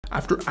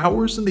After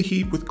hours in the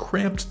heat with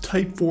cramped,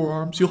 tight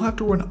forearms, you'll have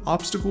to run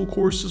obstacle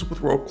courses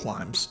with rope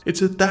climbs.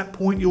 It's at that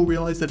point you'll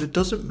realize that it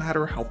doesn't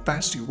matter how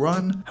fast you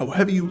run, how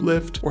heavy you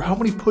lift, or how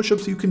many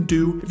push-ups you can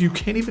do if you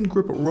can't even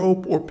grip a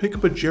rope or pick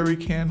up a jerry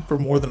can for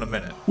more than a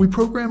minute. We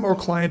program our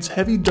clients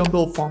heavy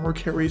dumbbell farmer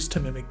carries to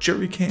mimic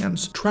jerry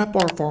cans, trap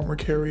bar farmer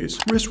carries,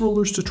 wrist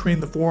rollers to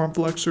train the forearm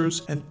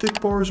flexors, and thick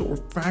bars or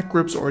fat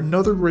grips are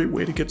another great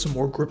way to get some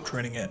more grip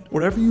training in.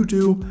 Whatever you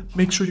do,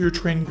 make sure you're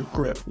training your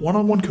grip.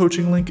 One-on-one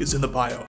coaching link is in the bio.